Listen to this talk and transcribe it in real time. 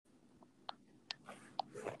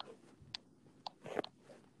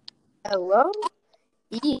Hello?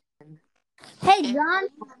 Ian. Hey, John.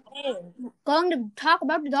 Hey. Going to talk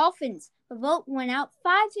about the Dolphins. The vote went out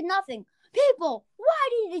 5-0. People, why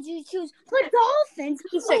did you choose the Dolphins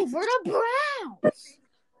over the Browns?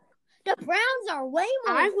 The Browns are way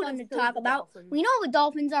more fun to talk about. We know the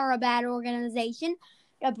Dolphins are a bad organization.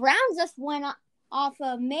 The Browns just went off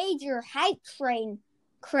a major hype train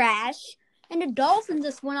crash, and the Dolphins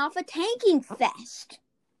just went off a tanking fest.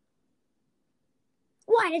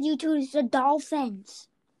 Why did you choose the Dolphins?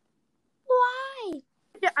 Why?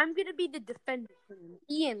 I'm going to be the defender.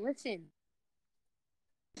 Ian, listen.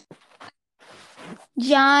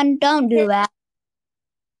 John, don't do that.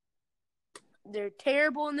 They're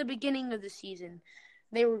terrible in the beginning of the season.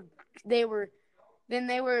 They were better at the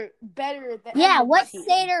end of the season.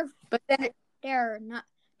 Say their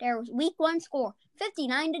week 1 score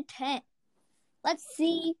 59-10. Let's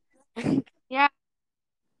see. Yeah.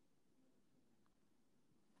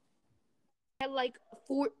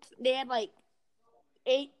 They had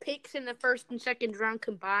 8 picks in the first and second round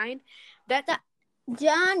combined.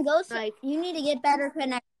 John, you need to get better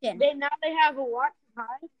connection. Now they have a Watson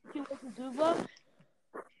High, Duva,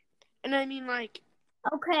 and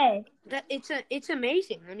okay. It's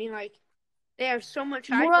amazing. They have so much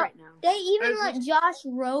hype right now. They even let Josh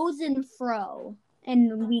Rosen throw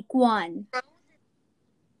in week 1.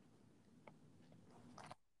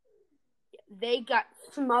 They got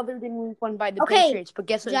smothered in week 1 by the Patriots, but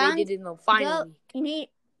guess what John, they did in the final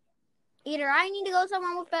week? Either I need to go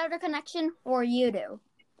somewhere with better connection, or you do.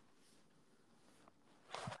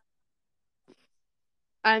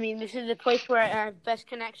 This is the place where I have best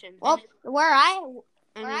connection. Well, where I would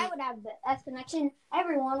have the best connection,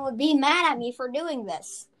 everyone would be mad at me for doing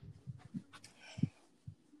this.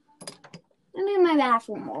 Let me in my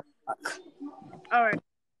bathroom real quick. All right.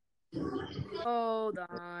 Hold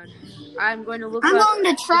on. I'm going to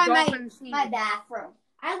try my bathroom.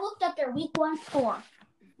 I looked up their week 1 score.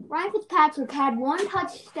 Ryan Fitzpatrick had 1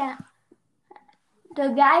 touchdown. The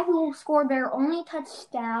guy who scored their only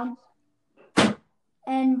touchdown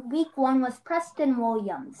in week 1 was Preston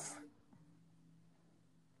Williams.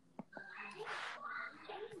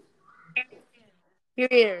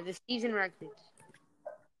 Here, the season records.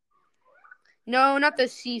 No, not the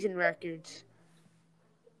season records.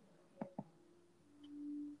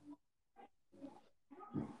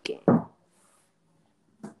 Okay.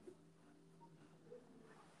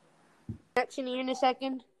 Connection here in a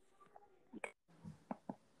second.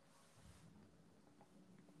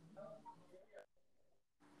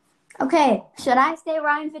 Okay, should I say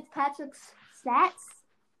Ryan Fitzpatrick's stats?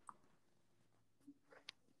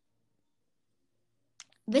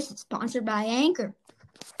 This is sponsored by Anchor.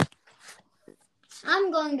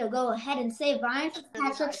 I'm going to go ahead and say Ryan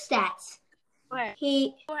Fitzpatrick's stats. Go ahead.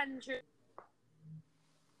 Go ahead and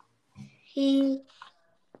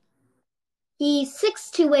He's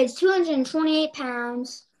 6'2", weighs 228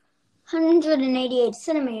 pounds, 188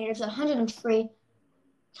 centimeters, 103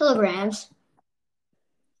 kilograms.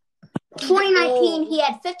 2019, he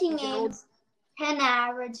had 15 games, 10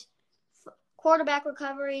 average, quarterback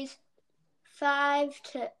recoveries, 5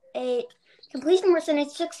 to 8, completion percentage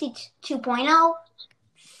 62.0,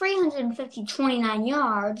 329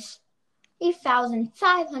 yards,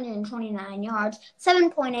 8,529 yards,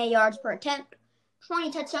 7.8 yards per attempt,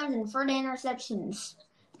 20 touchdowns and 30 interceptions,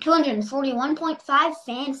 241.5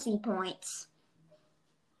 fantasy points.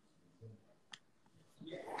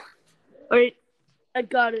 All right, I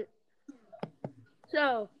got it.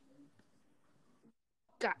 So,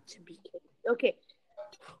 got to be kidding. Okay,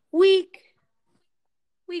 week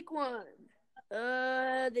 1.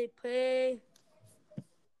 They play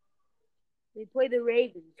the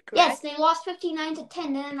Ravens, correct? Yes, they lost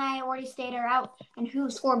 59-10. Then I already stated out and who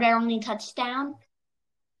scored their only touchdown.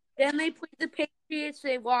 Then they played the Patriots.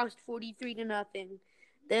 They lost 43-0.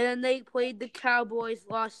 Then they played the Cowboys,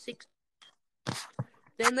 lost 6.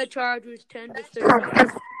 Then the Chargers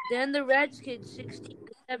 10-30. Then the Redskins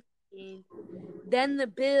 16-17. Then the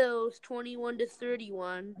Bills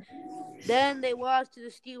 21-31. Then they lost to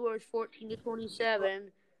the Steelers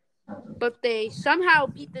 14-27. But they somehow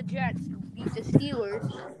beat the Jets, beat the Steelers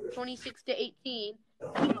 26-18. Beat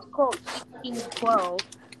the Colts 16-12.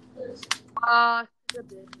 Lost to the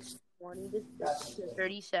Bills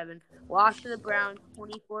 20-37. Lost to the Browns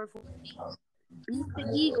 24-14. Beat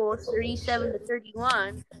the Eagles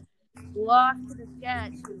 37-31. Lost to the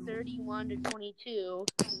Jets 31-22.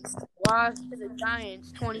 Lost to the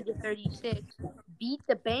Giants 20-36. Beat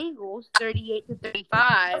the Bengals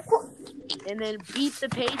 38-35. And then beat the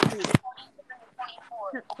Patriots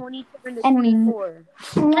 27-24.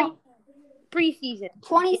 preseason.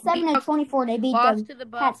 27-24. They beat Lost the to the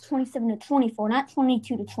Pats Bucs. 27-24, not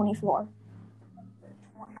 22-24.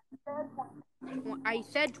 I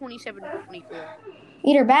said 27-24.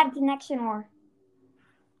 Either bad connection or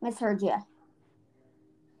misheard you.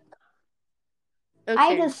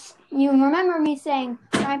 Okay. You remember me saying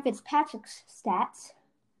Ryan Fitzpatrick's stats.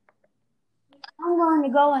 I'm going to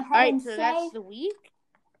go ahead and so say that's the week?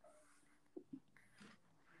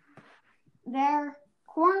 their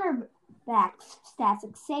cornerback stats.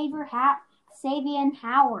 Xavier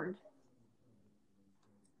Howard.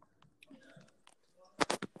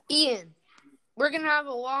 Ian, we're going to have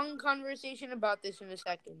a long conversation about this in a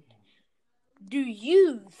second. Do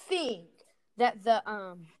you think that the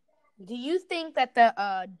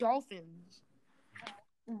Dolphins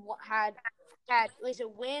had was a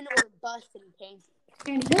win or bust in tanking?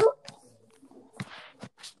 And who?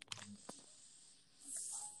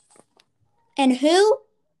 And who?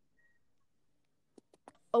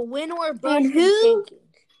 A win or bust And in who? tanking?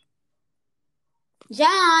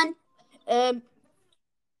 John.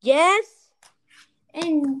 Yes.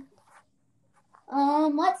 And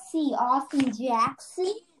let's see, Austin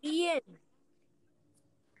Jackson. Ian.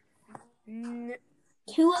 I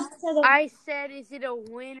I said, is it a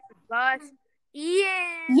win or bust?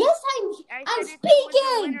 Ian. Yes, I'm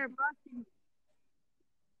speaking.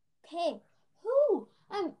 Okay, who?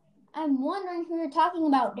 I'm wondering who you're talking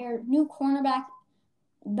about. Their new cornerback,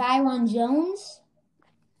 Byron Jones.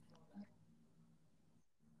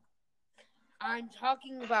 I'm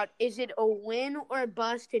talking about, is it a win or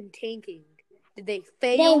bust in tanking? Did they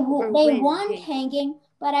fail or win? They won tanking,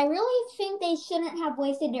 but I really think they shouldn't have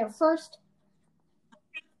wasted their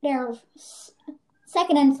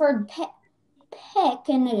second and third pick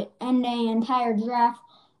in the entire draft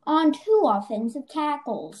on 2 offensive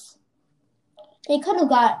tackles. They could have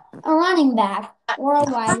got a running back or a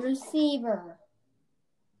wide receiver.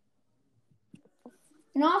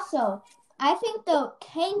 And also, I think the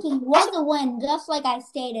tanking was a win, just like I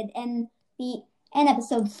stated in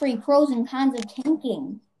episode 3, Pros and Cons of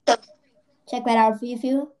Tanking. Check that out if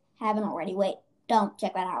you haven't already. Wait, don't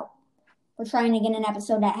check that out. We're trying to get an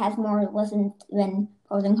episode that has more listens than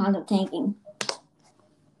Pros and Cons of Tanking.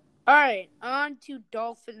 All right, on to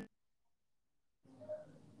Dolphins.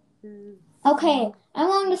 Okay, I'm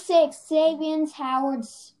going to say Xavier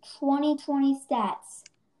Howard's 2020 stats.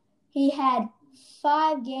 He had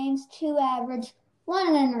 5 games, 2 average,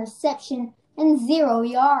 1 interception, and 0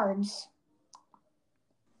 yards.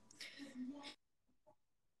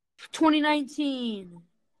 2019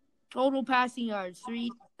 total passing yards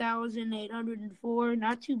 3,804.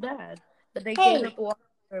 Not too bad, but they gave up a lot to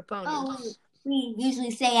their opponents. We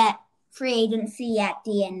usually say at free agency at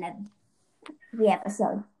the end of the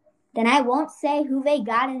episode. Then I won't say who they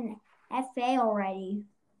got in FA already.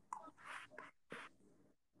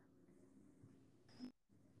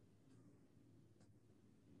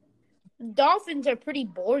 Dolphins are pretty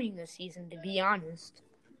boring this season, to be honest.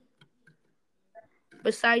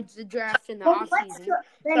 Besides the draft and the offseason.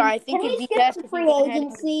 So I think it'd be best if free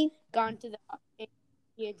agency gone to the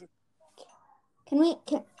agency. Can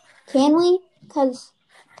we? Because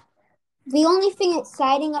the only thing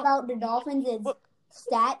exciting about the Dolphins is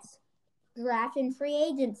stats, draft, and free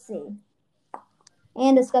agency.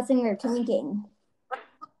 And discussing their tanking.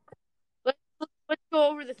 Let's go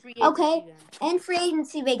over the free agency. Okay, in free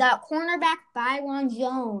agency, they got cornerback Byron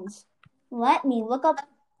Jones. Let me look up.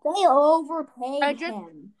 They overpaid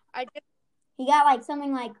him. He got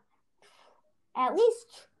something like at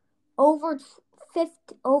least over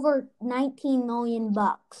 $19 million.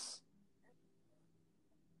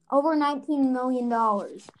 Over $19 million.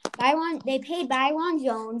 They paid Byron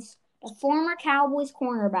Jones, a former Cowboys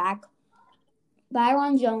cornerback.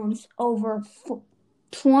 Byron Jones over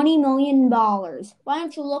 $20 million. Why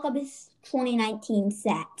don't you look up his 2019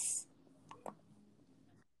 stats?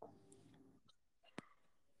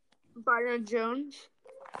 Byron Jones.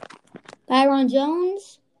 Byron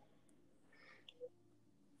Jones.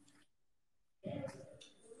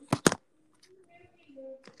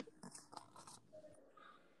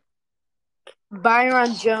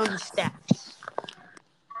 Byron Jones stats.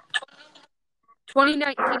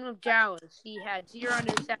 2019 with Dallas, he had 0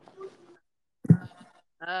 interceptions.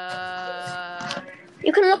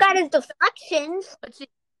 You can look at his deflections. Let's see.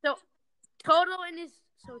 So totally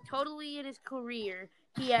in his career,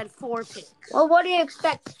 he had 4 picks. Well, what do you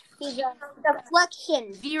expect? He's a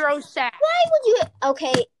deflection. 0 sacks. Why would you?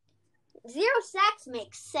 Okay, 0 sacks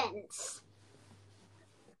makes sense.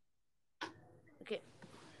 Okay.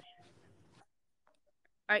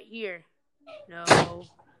 Right here. No.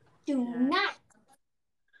 Do not.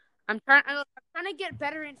 I'm trying to look at trying to get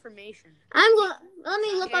better information. Let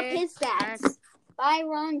me look up his stats.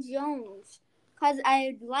 Byron Jones, because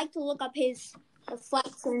I'd like to look up his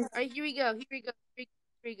deflections. All right, here we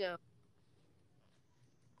go.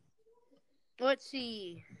 Let's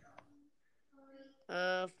see.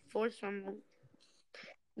 Force fumble.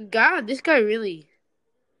 God, this guy he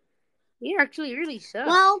actually really sucks.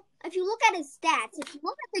 Well, if you look at his stats,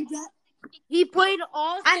 he played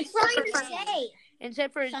all. I'm trying to say,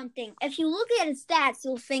 except for something. If you look at his stats,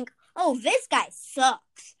 you'll think, "Oh, this guy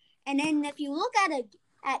sucks." And then if you look at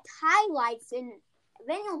highlights, and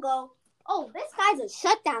then you'll go, "Oh, this guy's a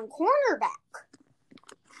shutdown cornerback."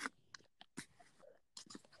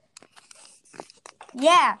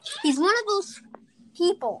 Yeah, he's one of those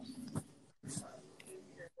people.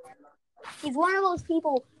 He's one of those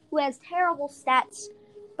people who has terrible stats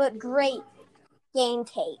but great game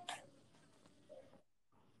tape.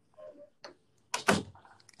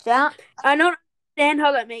 Yeah. I don't understand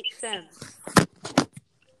how that makes sense.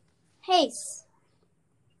 Hey,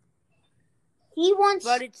 he once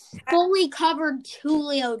fully covered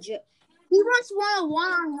Julio Jones. He once won a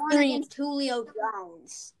one-on-one against Julio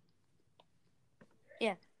Jones.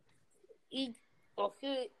 Yeah.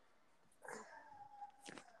 Okay.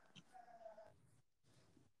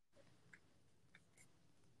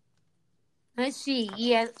 Let's see.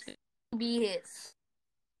 He has to be his.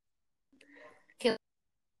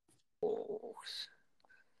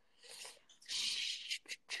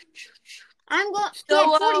 I'm going. He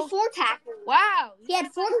had 44 tackles. Wow. He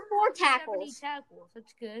had 44 tackles.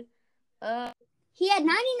 That's good. He had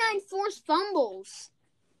 99 forced fumbles.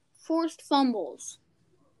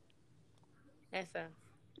 FF.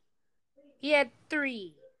 He had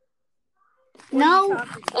 3. No,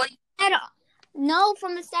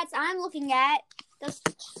 from the stats I'm looking at, let's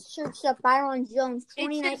search up Byron Jones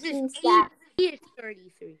 2019 stats. He is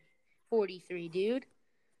 43, dude.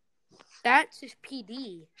 That's his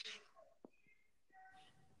PD.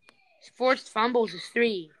 His forced fumbles is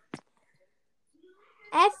 3.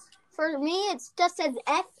 For me, it just says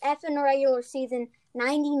F in the regular season,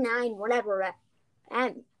 99, whatever.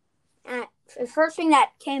 And the first thing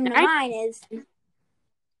that came to mind is,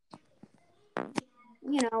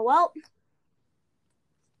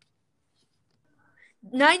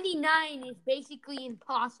 99 is basically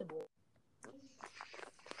impossible.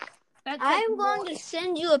 I'm going to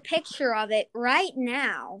send you a picture of it right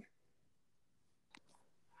now.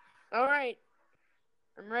 All right.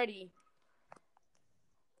 I'm ready.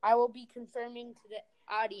 I will be confirming to the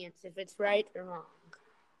audience if it's right or wrong.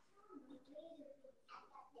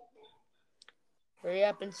 Hurry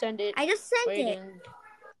up and send it. I just sent it.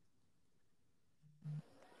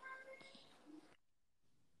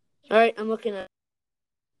 All right, I'm looking at it.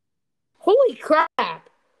 Holy crap.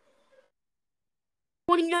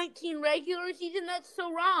 2019 regular season, that's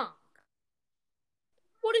so wrong.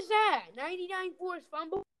 What is that? 99 forced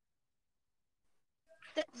fumble?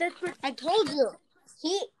 That's what I told you.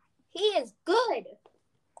 He is good.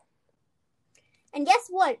 And guess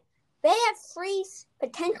what? They have 3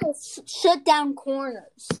 potential shutdown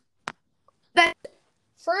corners. That's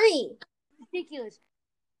 3. ridiculous.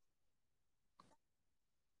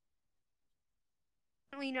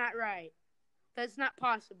 Really not right. That's not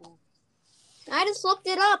possible. I just looked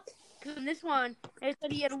it up. In this one, it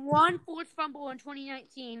said he had 1 forced fumble in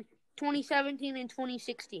 2019, 2017, and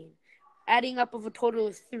 2016, adding up of a total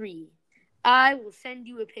of 3. I will send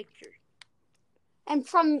you a picture. And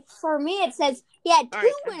for me, it says he had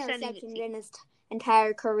 2 interceptions in his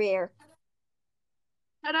entire career.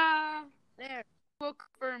 Ta-da! There. We'll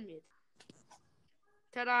confirm it.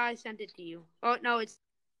 Ta-da, I sent it to you. Oh, no, it's...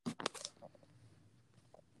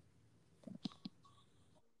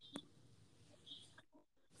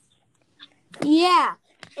 Yeah,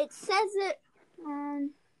 it says it.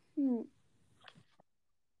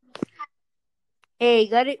 Hey,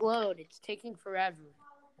 let it load. It's taking forever.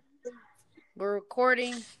 We're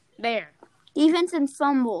recording. There. Defense and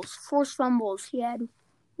fumbles, forced fumbles. He had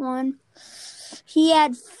 1. He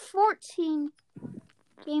had 14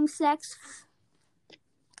 game sacks.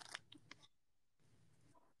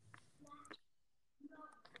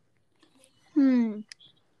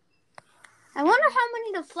 I wonder how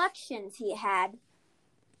many deflections he had.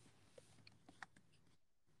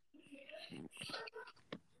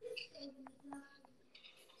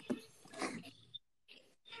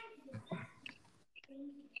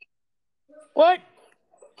 What?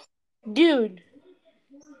 Dude.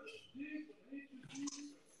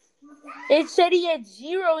 It said he had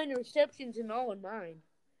 0 interceptions in all of mine.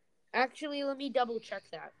 Actually, let me double check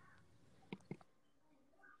that.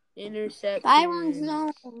 Interception. Byron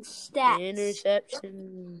Jones stats.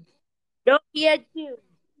 Interception. No, he had 2.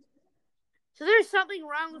 So there's something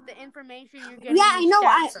wrong with the information you're getting. Yeah, I these know.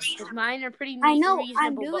 stats from, 'cause mine are pretty reasonable,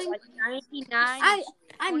 but like 99.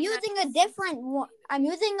 I'm using a different one. I'm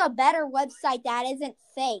using a better website that isn't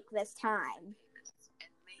fake this time.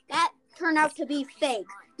 That turned out to be fake.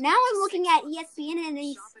 Now I'm looking at ESPN and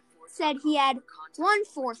he said he had 1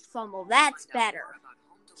 forced fumble. That's better.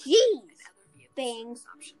 Jeez. Bing.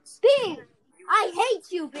 Bing! I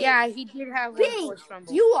hate you, Bing! Yeah, he did have 1 Bing! forced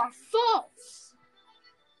fumble. You are false!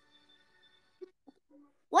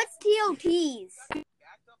 What's TOTs?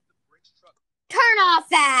 Turn off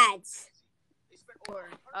ads!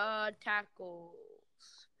 Tackles.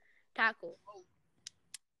 Tackle.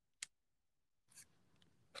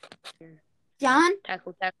 John?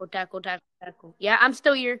 Tackle. Yeah, I'm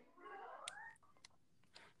still here.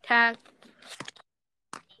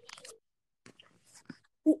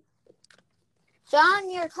 John,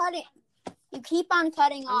 you're cutting. You keep on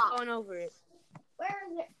cutting off. I'm going over it. Where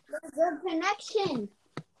is it? There's good connection.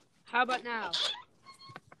 How about now?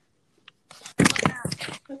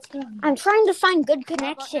 I'm trying to find good How about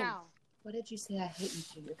connection. now? What did you say I hate you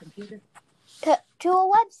to? Your computer? To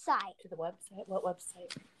a website. To the website? What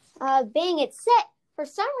website? Bing, it said, for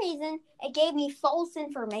some reason, it gave me false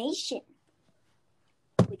information.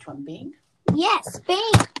 Which one, Bing? Yes,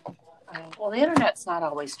 Bing. Well, the internet's not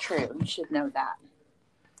always true. You should know that.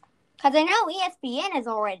 Because I know ESPN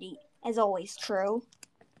is always true.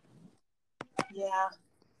 Yeah.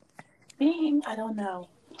 Bing, I don't know.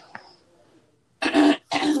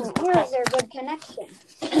 Where is there good connection?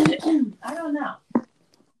 I don't know.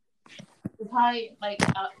 It's probably like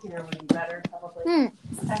up here would be better, probably.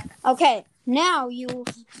 Okay, now you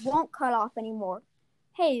won't cut off anymore.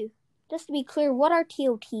 Hey, just to be clear, what are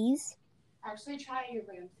TOTs? Actually, try your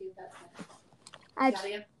room, see if that's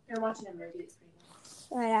nice. You're watching a movie. It's pretty nice.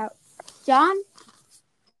 Right out. John?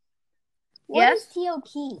 What is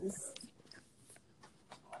TOTs?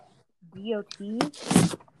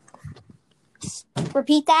 DOTs?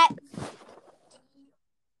 Repeat that.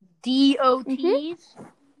 DOTs? Mm-hmm.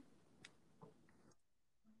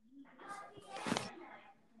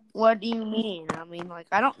 What do you mean? I mean, like,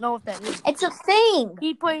 I don't know what that means. It's a thing.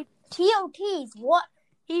 He played... TOTs. What?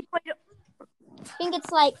 He played... I think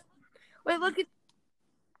it's like... Wait, look at...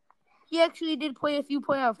 He actually did play a few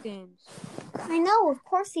playoff games. I know, of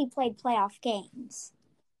course he played playoff games.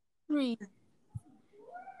 3.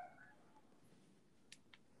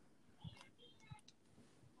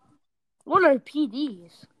 What are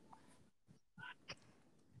PDs?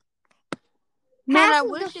 Man, Passes I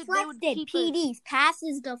wish deflected. they would keep PDs.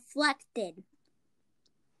 Passes deflected.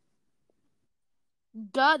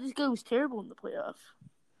 God, this guy was terrible in the playoffs.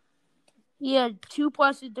 He had 2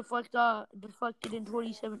 pluses deflected in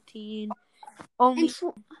 2017. Only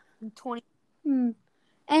in 20. In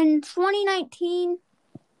 2019.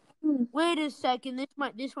 Wait a second.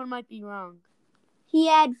 This one might be wrong. He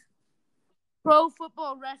had Pro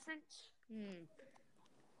Football Reference.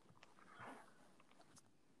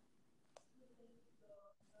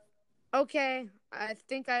 Okay, I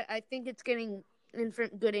think it's getting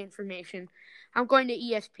good information. I'm going to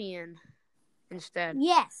ESPN instead.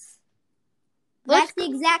 Yes. That's the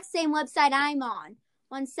exact same website I'm on.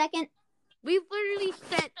 1 second. We've literally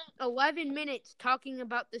spent 11 minutes talking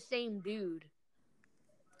about the same dude.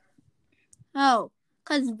 Oh,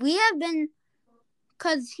 because he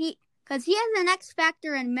has an X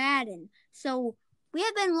Factor in Madden. So we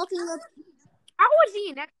have been looking up. How was he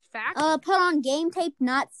an X Factor? Put on Game Tape,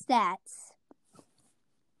 not stats.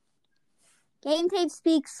 Game Tape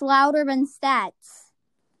speaks louder than stats.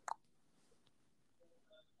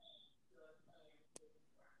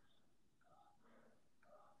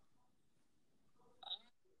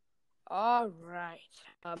 All right.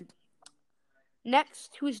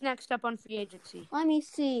 Next, who's next up on free agency? Let me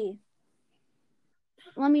see.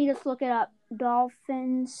 Let me just look it up.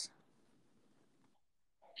 Dolphins.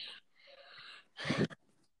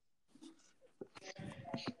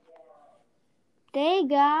 They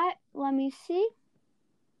got, let me see.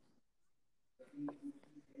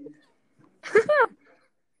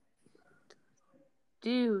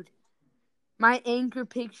 Dude, my anchor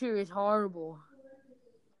picture is horrible.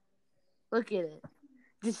 Look at it.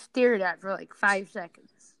 Just stare at it for like 5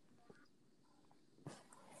 seconds.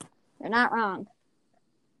 They're not wrong.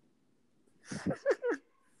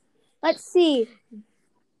 Let's see.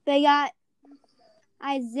 They got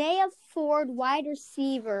Isaiah Ford, wide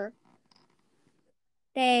receiver.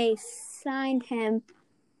 They signed him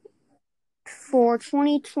for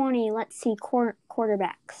 2020. Let's see,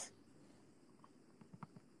 quarterbacks.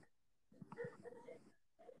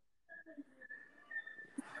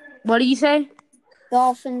 What do you say?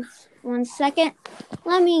 Dolphins. 1 second.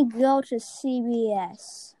 Let me go to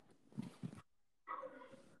CBS.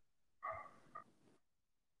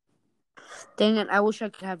 Dang it, I wish I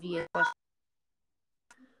could have ESPN.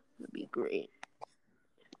 That'd be great.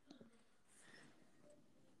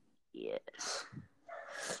 Yes.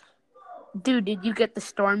 Dude, did you get the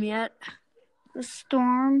storm yet? The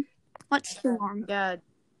storm? What storm? Yeah.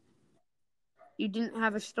 You didn't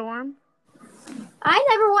have a storm? I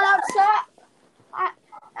never went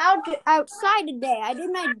outside today.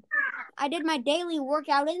 I did my daily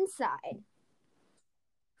workout inside.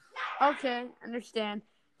 Okay, understand.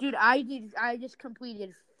 Dude, I just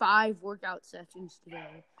completed 5 workout sessions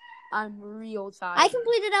today. I'm real tired. I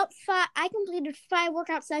completed 5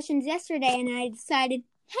 workout sessions yesterday, and I decided,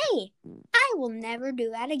 hey, I will never do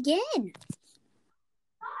that again.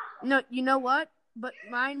 No, you know what? But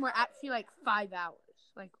mine were actually like 5 hours.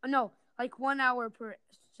 Like 1 hour per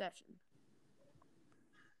session.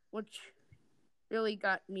 Which really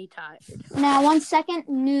got me tired. Now, 1 second.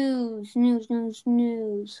 News.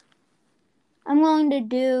 I'm going to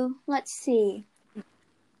do, let's see.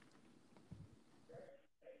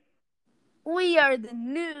 We are the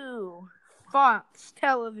new Fox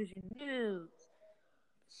Television News.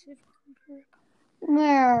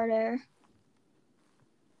 Where are they?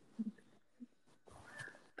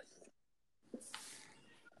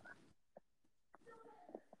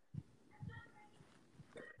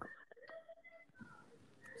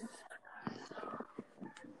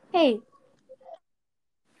 Hey.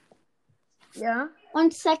 Yeah?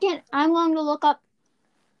 1 second. I'm going to look up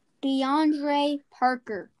DeAndre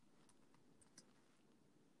Parker.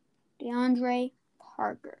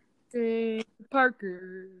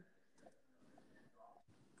 Parker.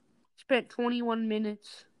 Spent 21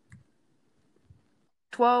 minutes.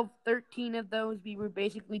 13 of those we were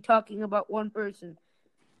basically talking about one person.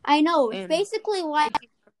 I know. It's basically like...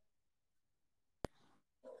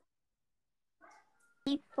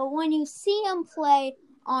 But when you see him play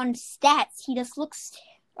on stats, he just looks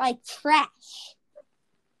like trash.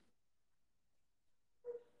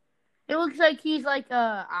 It looks like he's like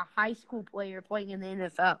a high school player playing in the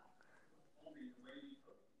NFL.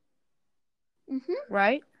 Mm-hmm.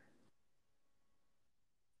 Right?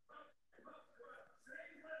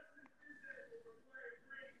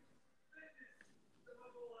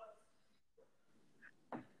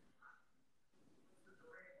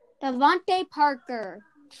 Devontae Parker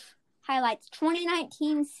highlights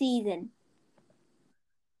 2019 season.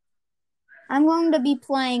 I'm going to be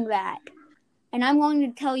playing that. And I'm going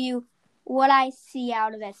to tell you what I see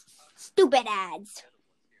out of this. Stupid ads.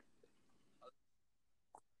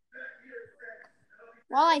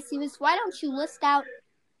 While I see this, why don't you list out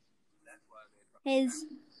his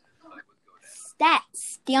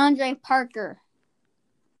stats? DeAndre Parker.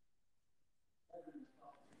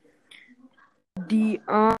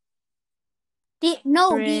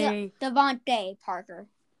 Devontae Parker.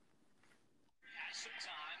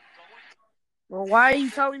 Well, why are you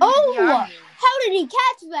telling me? Oh! How did he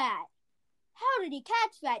catch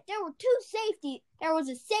that? There was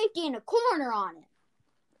a safety and a corner on it.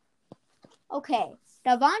 Okay,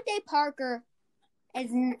 Devontae Parker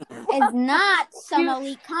is not some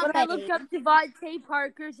elite competitor. When I looked up Devontae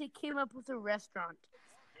Parker's, it came up with a restaurant.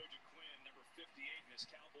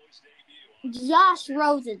 Josh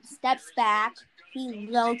Rosen steps back. He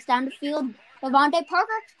looks down the field. Devontae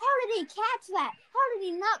Parker, how did he catch that? How did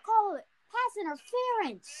he not call it pass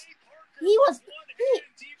interference? He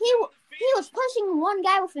was pushing one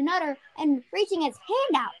guy with another and reaching his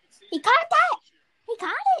hand out. He caught that. He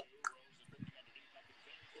caught it.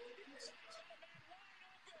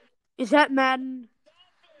 Is that Madden?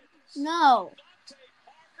 No,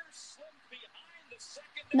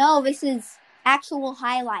 this is actual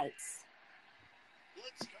highlights.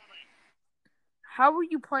 How are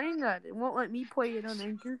you playing that? It won't let me play it on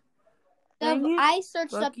Anchor. I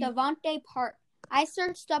searched up Devontae Parker.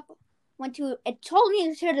 It told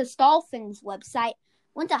me to the Dolphins website,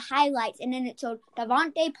 went to highlights, and then it showed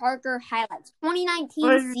Devontae Parker highlights,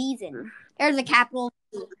 2019 season. There's a capital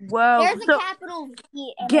V. Wow. There's a capital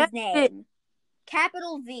V in his name.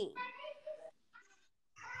 Capital V.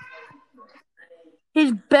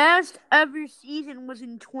 His best ever season was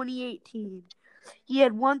in 2018. He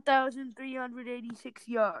had 1,386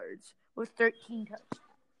 yards with 13 touchdowns.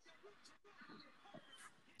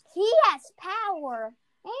 He has power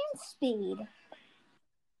and speed.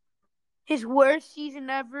 His worst season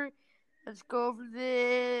ever, let's go over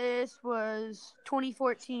this, was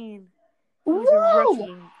 2014. He was a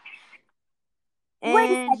rookie.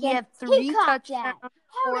 And he had 3 touchdowns. How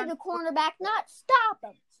did the cornerback not stop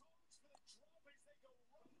him?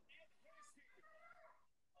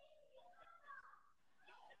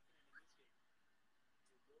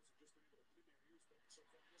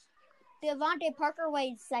 Devontae Parker,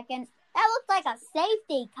 wait a second. That looked like a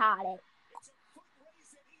safety caught it.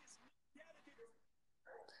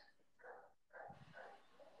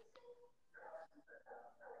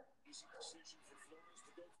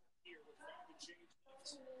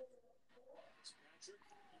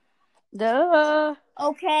 Duh.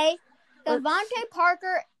 Okay. Devontae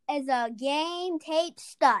Parker is a game tape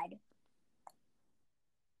stud.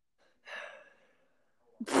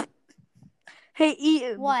 Hey,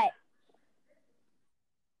 Ian. What?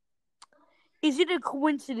 Is it a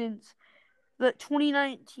coincidence that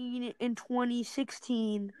 2019 and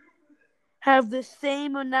 2016 have the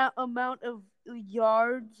same amount of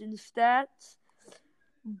yards and stats,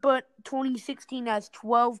 but 2016 has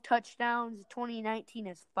 12 touchdowns, 2019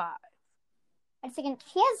 has 5? I think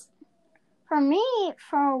he has, for me,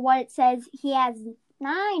 for what it says, he has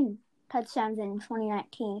 9 touchdowns in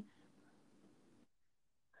 2019.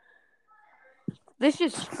 This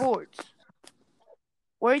is sports.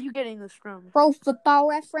 Where are you getting this from? Pro Football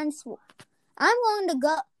Reference. I'm going to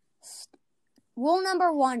go. Rule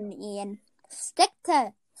number 1, Ian. Stick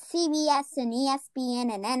to CBS and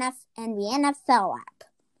ESPN and the NFL app.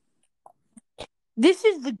 This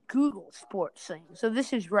is the Google sports thing, so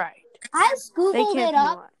this is right. I just Googled it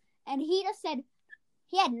up, and he just said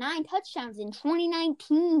he had 9 touchdowns in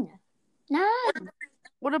 2019. 9.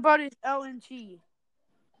 What about his LNG?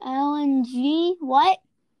 LNG? What?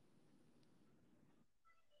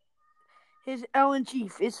 His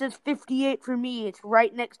LNG. It says 58 for me. It's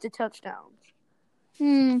right next to touchdowns.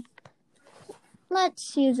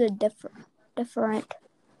 Let's use a different. His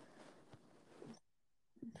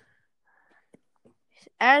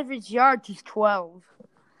average yards is 12.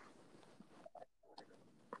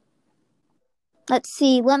 Let's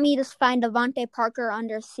see. Let me just find Devontae Parker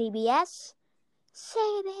under CBS.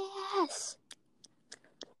 CBS.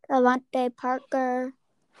 Devontae Parker.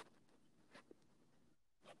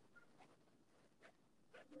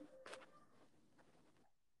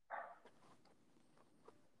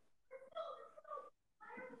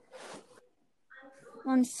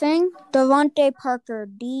 One thing. Devontae Parker.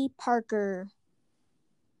 D. Parker.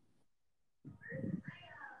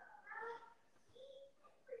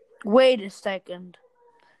 Wait a second.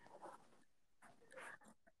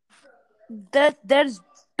 That's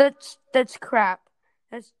crap.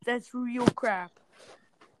 That's real crap.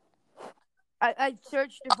 I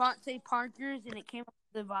searched Devontae Parker's and it came up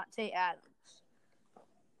with Devontae Adams.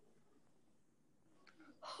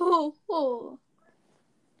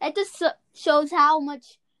 That just shows how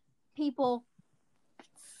much people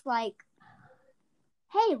like,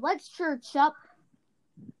 hey, let's search up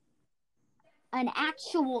an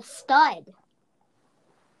actual stud.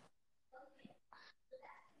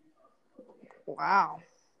 Wow.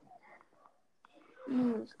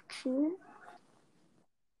 News 2.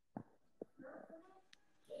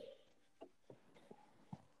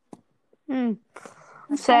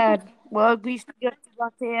 Sad. Well, at least we got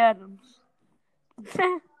Devontae Adams.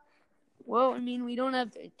 Well, I mean, we don't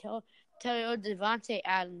have to tell you Devontae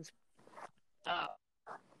Adams.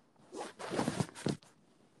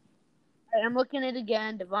 I'm looking at it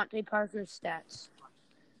again. Devontae Parker's stats.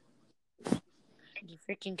 You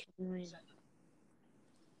freaking kidding me?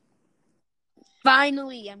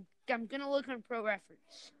 Finally, I'm gonna look on Pro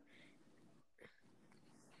Reference.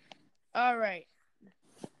 All right,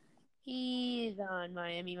 he's on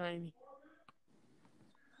Miami.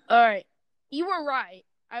 All right, you were right.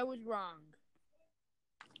 I was wrong.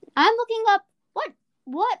 I'm looking up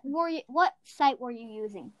what site were you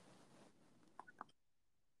using?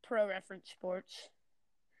 Pro Reference Sports.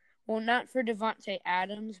 Well, not for Devontae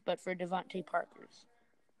Adams, but for Devontae Parker's.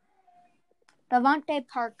 Devontae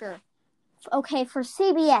Parker. Okay, for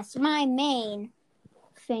CBS, my main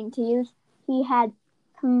thing to use, he had,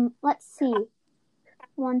 let's see,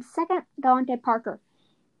 1 second, Devontae Parker.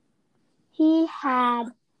 He had,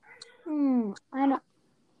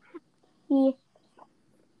 he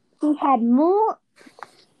had more,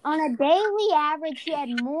 on a daily average, he had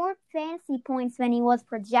more fantasy points than he was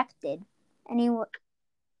projected. And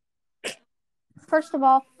first of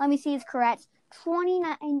all, let me see his correct.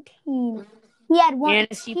 2019, he had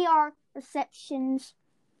PR receptions.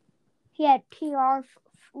 He had PR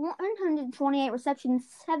 128 receptions,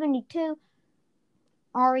 72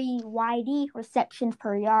 REYD receptions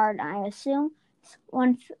per yard, I assume.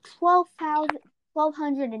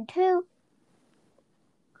 1202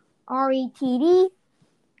 RETD,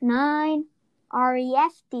 9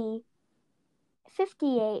 RESD,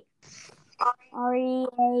 58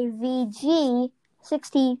 REAVG,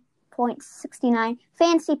 60.69,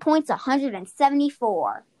 fantasy points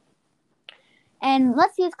 174. And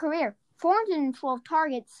let's see his career. 412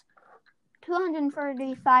 targets,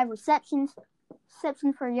 235 receptions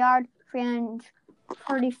per yard,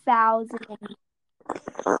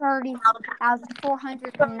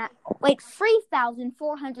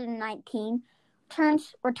 3,419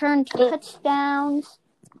 returned touchdowns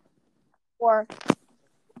or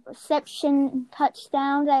reception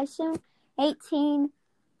touchdowns, I assume. 18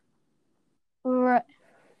 returned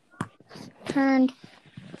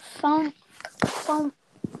for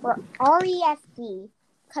RESD,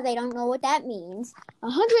 because I don't know what that means.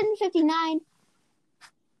 159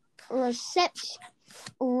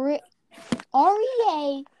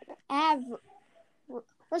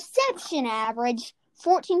 reception average,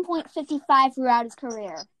 14.55 throughout his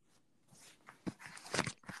career.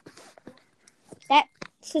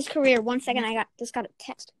 That's his career. 1 second, I just got a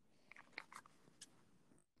text.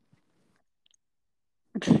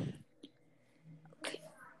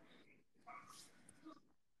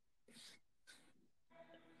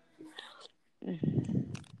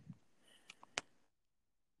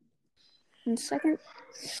 One second.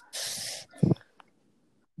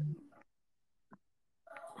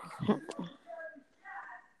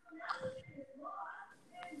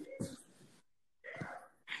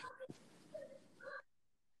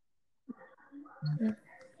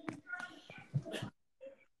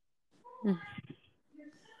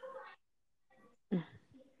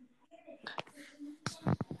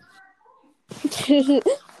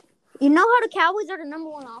 You know how the Cowboys are the number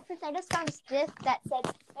one offense? I just found a stiff that said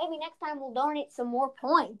maybe next time we'll donate some more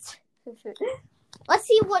points. Let's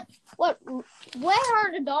see where are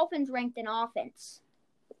the Dolphins ranked in offense?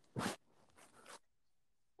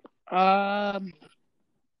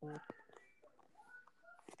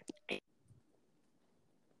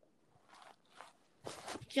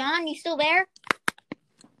 John, you still there?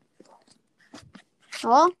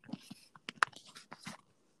 Hello?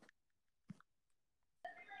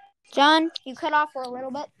 John, you cut off for a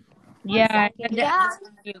little bit. Yeah, that's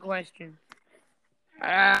a good question.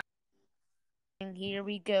 And here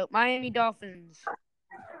we go. Miami Dolphins.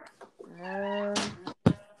 There.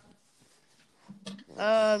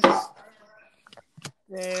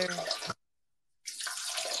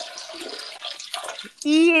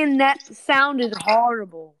 Ian, that sounded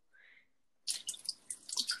horrible.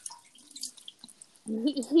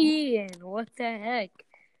 Ian, what the heck?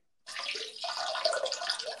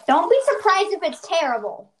 Don't be surprised if it's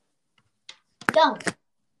terrible. Don't.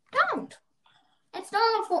 It's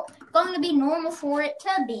going to be normal for it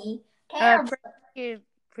to be terrible.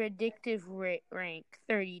 Predictive rank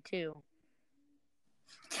 32.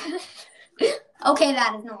 Okay,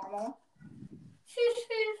 that is normal.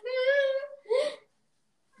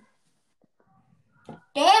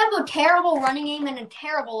 They have a terrible running game and a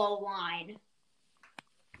terrible O-line.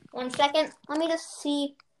 1 second. Let me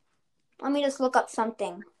just look up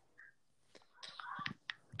something.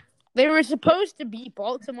 They were supposed to beat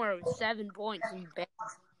Baltimore with 7 points in bed.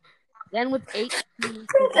 Then with 8.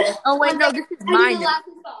 Oh wait, no, this is mine.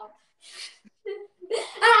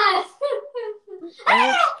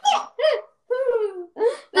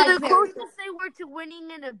 The closest they were to winning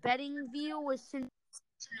in a betting view was Cincinnati.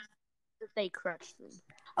 They crushed them.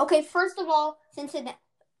 Okay, first of all,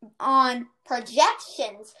 on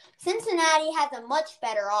projections, Cincinnati has a much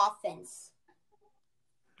better offense.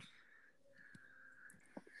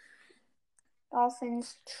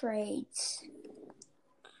 Dolphins trades.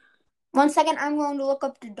 1 second, I'm going to look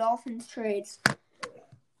up the Dolphins trades.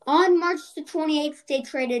 On March the 28th, they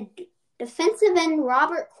traded defensive end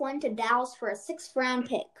Robert Quinn to Dallas for a 6th-round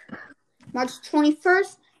pick. March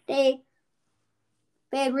 21st, they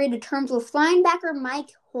agreed to terms with linebacker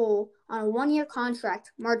Mike Hull on a 1-year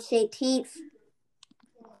contract. March 18th,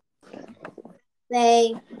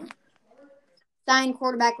 they signed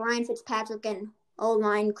quarterback Ryan Fitzpatrick and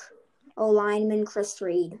O-lineman Chris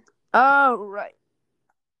Reed. All right.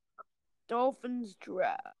 Dolphins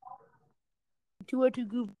draft. Tua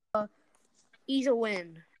Tagovailoa. He's a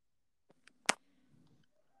win.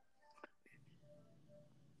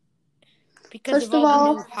 Because First of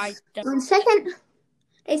all, the new high stuff. 1 second.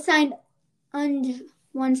 They signed.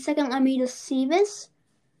 1 second. Let me just see this.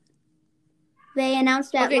 They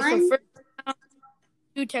announced that so first,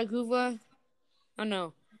 Tua Tagovailoa. Oh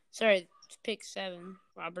no, sorry, it's pick 7.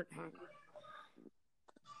 Robert Hunt.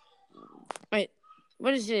 Wait,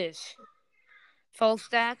 what is this? Full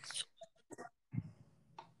stats.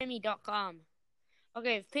 Miami.com.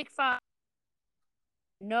 Okay, pick 5.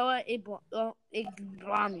 Noah Igbami.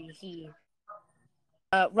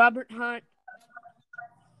 Robert Hunt.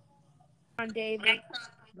 Ron Davis.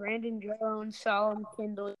 Brandon Jones. Solomon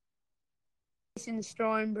Kindle. Jason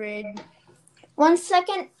Stormbridge. 1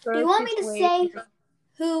 second. Do you want me to say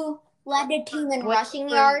who led the team in Blake rushing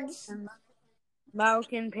Burton, yards.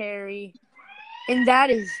 Malcolm Perry. And that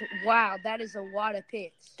is a lot of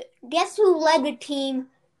picks. Guess who led the team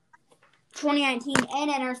 2019 in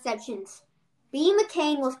interceptions? B.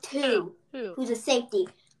 McCain with 2, who's a safety,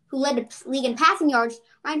 who led the league in passing yards.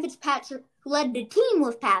 Ryan Fitzpatrick, who led the team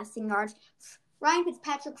with passing yards. Ryan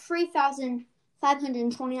Fitzpatrick,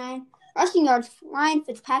 3,529 rushing yards. Ryan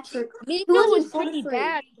Fitzpatrick, Minka was pretty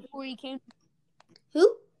bad before he came.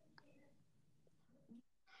 Who?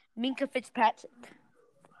 Minka Fitzpatrick.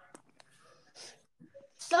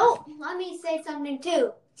 So, let me say something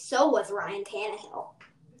too. So was Ryan Tannehill.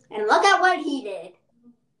 And look at what he did.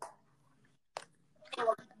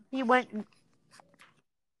 He went.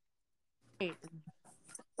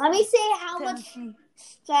 Let me say how much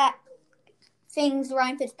things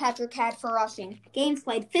Ryan Fitzpatrick had for rushing. Games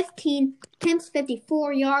played 15, attempts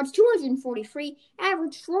 54 yards, 243,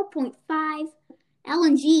 average 4.5.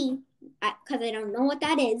 LNG, because I don't know what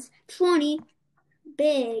that is, 20,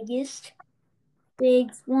 bigs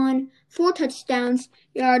 1, 4 touchdowns,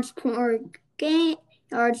 yards per game,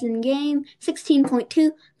 yards in game,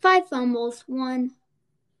 16.2, 5 fumbles, 1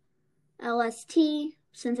 LST,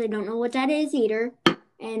 since I don't know what that is either,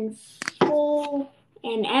 and full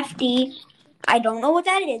and FD, I don't know what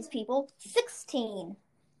that is, people, 16.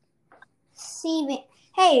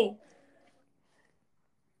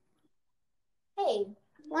 Hey,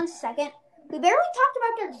 1 second. We barely talked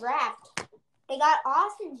about their draft. They got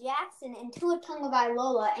Austin Jackson and Tua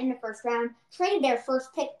Tagovailoa in the first round. Traded their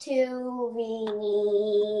first pick to the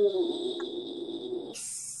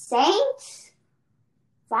Saints?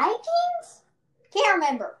 Vikings? Can't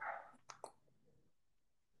remember.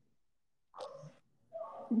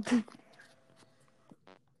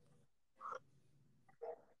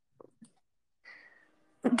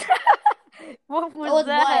 What was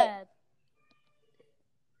that?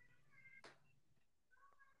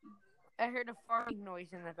 I heard a farting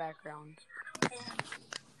noise in the background.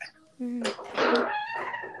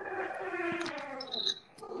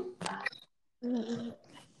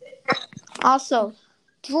 Also,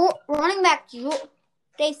 running back, they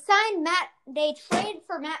traded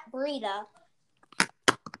for Matt Breida,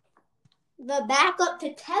 the backup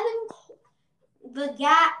to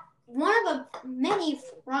one of the many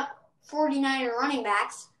 49er running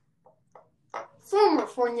backs, former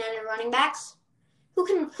 49er running backs, who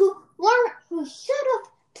should have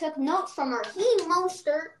took notes from Raheem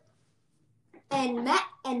Mostert and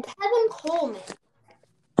Tevin Coleman.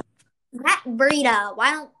 Matt Breida.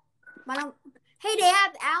 Why don't? Hey, they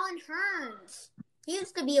have Allen Hurns. He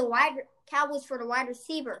used to be a Cowboys for the wide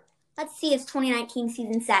receiver. Let's see his 2019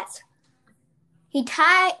 season stats. He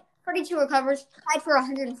tied 32 recovers, tied for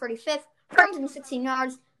 145th, 116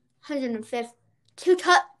 yards, 105th, two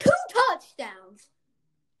touchdowns,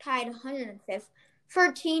 tied 105th,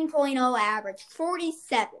 13.0 average,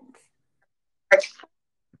 47th.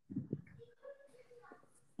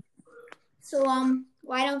 So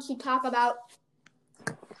why don't you talk about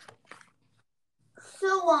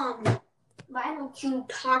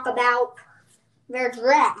their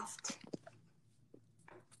draft?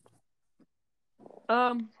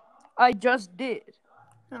 I just did.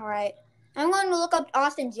 All right. I'm going to look up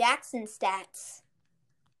Austin Jackson's stats.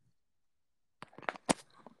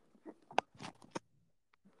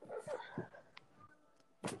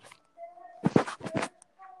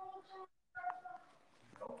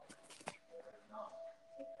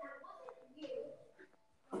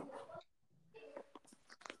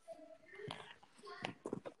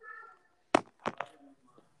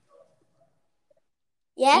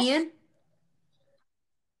 Yes? Ian?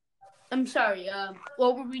 I'm sorry,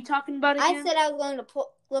 what were we talking about again? I said I was going to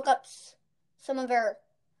look up some of their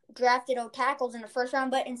drafted tackles in the first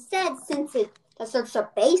round, but instead, since it's a search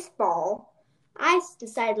of baseball, I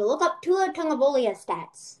decided to look up Tua Tagovailoa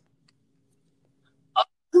stats.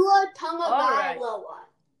 Tua Tagovailoa. Right.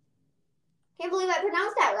 Can't believe I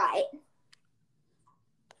pronounced that right.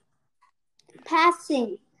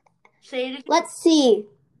 Passing. Say it again. Let's see.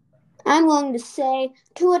 I'm going to say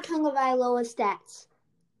Tua Tagovailoa stats.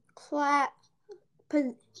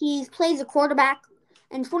 He plays a quarterback.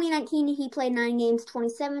 In 2019, he played 9 games.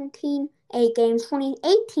 2017, 8 games.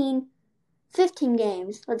 2018, 15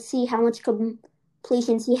 games. Let's see how much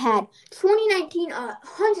completions he had. 2019,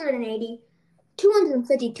 180,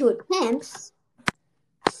 252 attempts,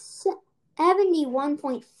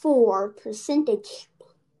 71.4 percentage.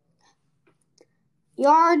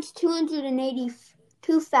 Yards,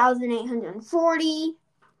 282,840.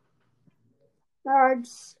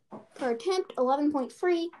 Yards per attempt,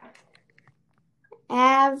 11.3.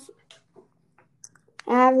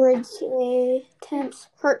 Average attempts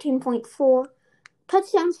 13.4,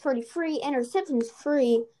 touchdowns 33, interceptions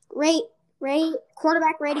 3,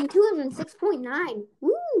 quarterback rating 206.9.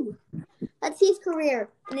 Woo! Let's see his career.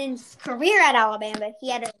 And in his career at Alabama, he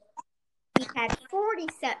had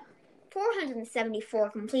 474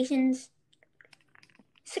 completions,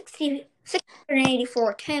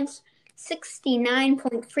 684 attempts,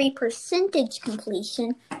 69.3 percentage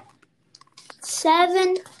completion,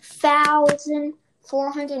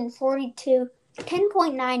 7,442,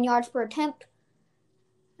 10.9 yards per attempt,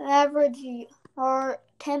 average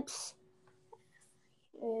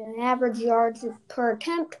yards per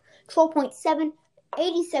attempt, 12.7,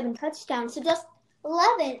 87 touchdowns, so just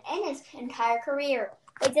 11 in his entire career.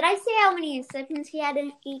 Wait, did I say how many interceptions he had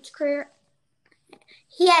in each career?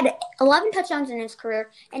 He had 11 touchdowns in his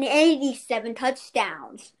career and 87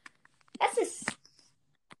 touchdowns. That's just...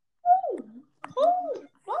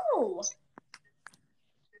 Whoa.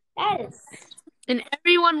 That is... And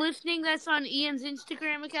everyone listening that's on Ian's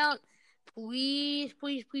Instagram account, please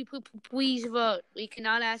vote. We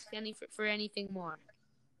cannot ask for anything more.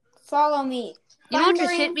 Follow me. You know what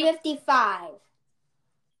just hit me? 55.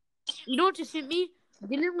 You know what just hit me?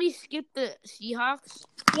 Didn't we skip the Seahawks?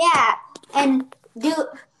 Yeah, and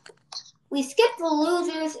we skipped the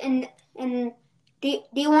losers, and do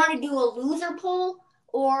you want to do a loser poll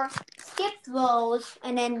or skip those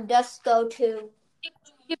and then just go to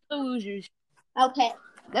skip the losers? Okay,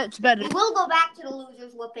 that's better. We'll go back to the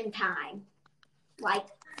losers within time, like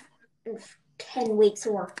 10 weeks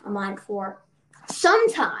or a month or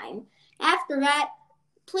sometime. After that,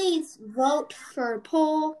 please vote for a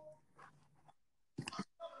poll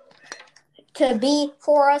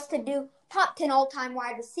for us to do top 10 all-time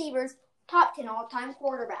wide receivers, top 10 all-time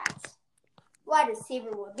quarterbacks. Wide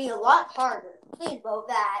receiver would be a lot harder. Please vote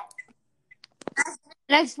that.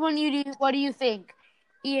 Next one, what do you think?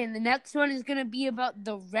 Ian, the next one is going to be about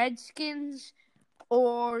the Redskins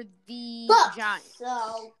or the Giants.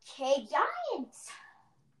 Okay, Giants.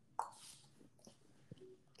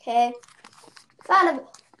 Okay.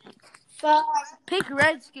 Pick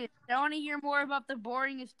Redskins. I want to hear more about the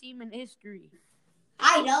boringest team in history.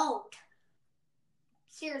 I don't.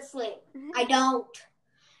 Seriously, I don't.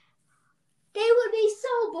 They would be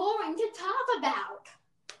so boring to talk about.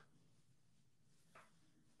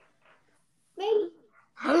 Maybe.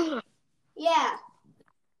 Yeah.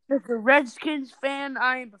 As a Redskins fan,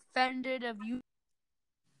 I am offended of you.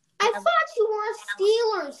 I thought you were a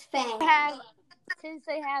Steelers fan. Since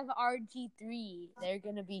they have RG3, they're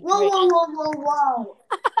going to be Whoa. great.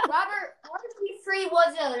 Robert, RG3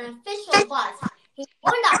 was an official bust. He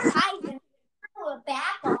won the Heisman to a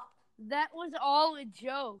backup. That was all a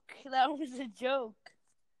joke. That was a joke.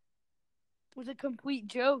 It was a complete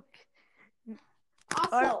joke.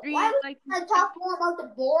 Also, why would I talk more about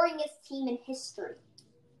the boringest team in history?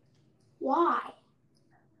 Why?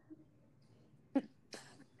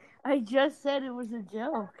 I just said it was a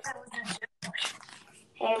joke.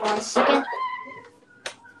 Hey, 1 second.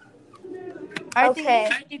 I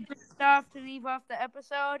think it's good stuff to leave off the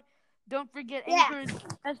episode. Don't forget Anchor is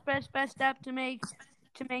the best app to make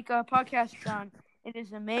a podcast on. It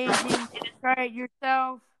is amazing. Try it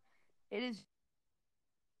yourself. It is.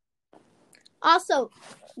 Also,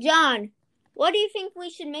 John, what do you think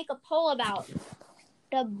we should make a poll about?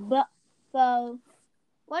 What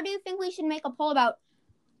do you think we should make a poll about?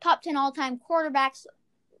 Top 10 all-time quarterbacks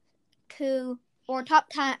or top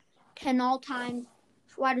 10 all-time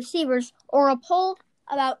wide receivers, or a poll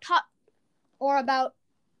about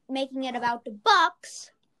making it about the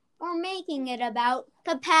Bucks or making it about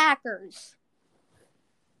the Packers.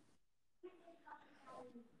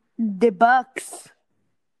 The Bucks.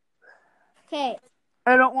 Okay.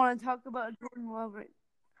 I don't want to talk about Jordan Love.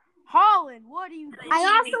 Holland, what do you think? I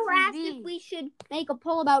also asked if we should make a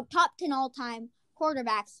poll about top 10 all-time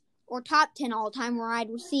quarterbacks or top 10 all-time wide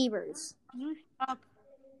receivers. You stop.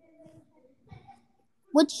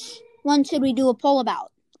 Which one should we do a poll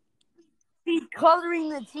about? He's coloring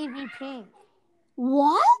the TV pink.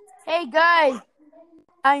 What? Hey, guys.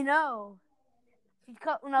 I know. She's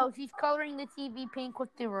coloring the TV pink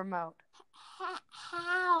with the remote.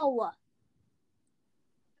 How?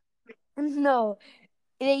 No.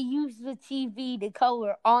 They use the TV to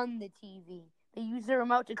color on the TV. They use the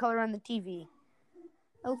remote to color on the TV.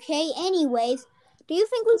 Okay, anyways, do you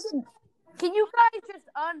think we should... Can you guys just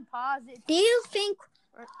unpause it? Do you think...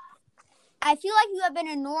 I feel like you have been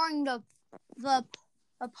ignoring the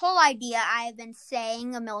poll idea I have been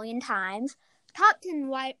saying a million times. Top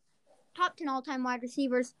 10 all-time wide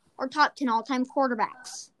receivers or top 10 all-time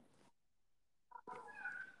quarterbacks.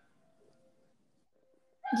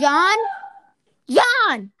 John?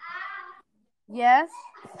 Yes?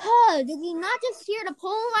 Huh, did you not just hear the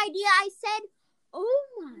poll idea I said? Oh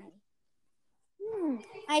my.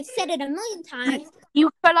 I've said it a million times. You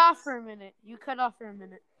cut off for a minute.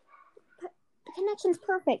 The connection's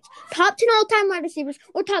perfect. Top 10 all-time wide receivers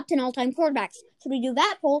or top 10 all-time quarterbacks. Should we do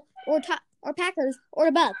that poll or Packers or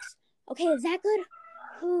the Bucks? Okay, is that good?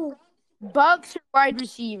 Ooh. Bucks or wide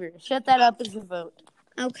receivers. Set that up as a vote.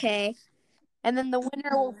 Okay. And then the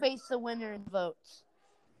winner will face the winner in votes.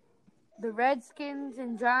 The Redskins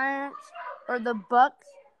and Giants or the Bucks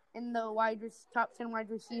and the top 10 wide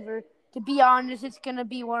receiver. To be honest, it's going to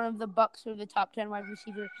be one of the Bucks or the top 10 wide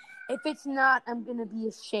receiver. If it's not, I'm going to be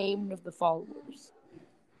ashamed of the followers.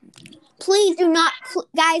 Please do not,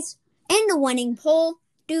 guys, in the winning poll,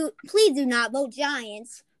 please do not vote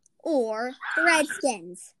Giants or the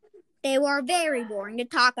Redskins. They were very boring to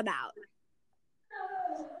talk about.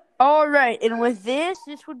 All right, and with this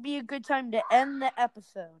would be a good time to end the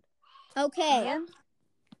episode. Okay. Ian?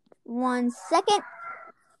 1 second.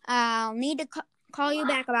 I'll need to call you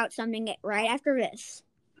back about something right after this.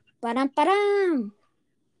 Ba-dum-ba-dum.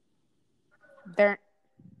 There.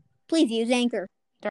 Please use Anchor.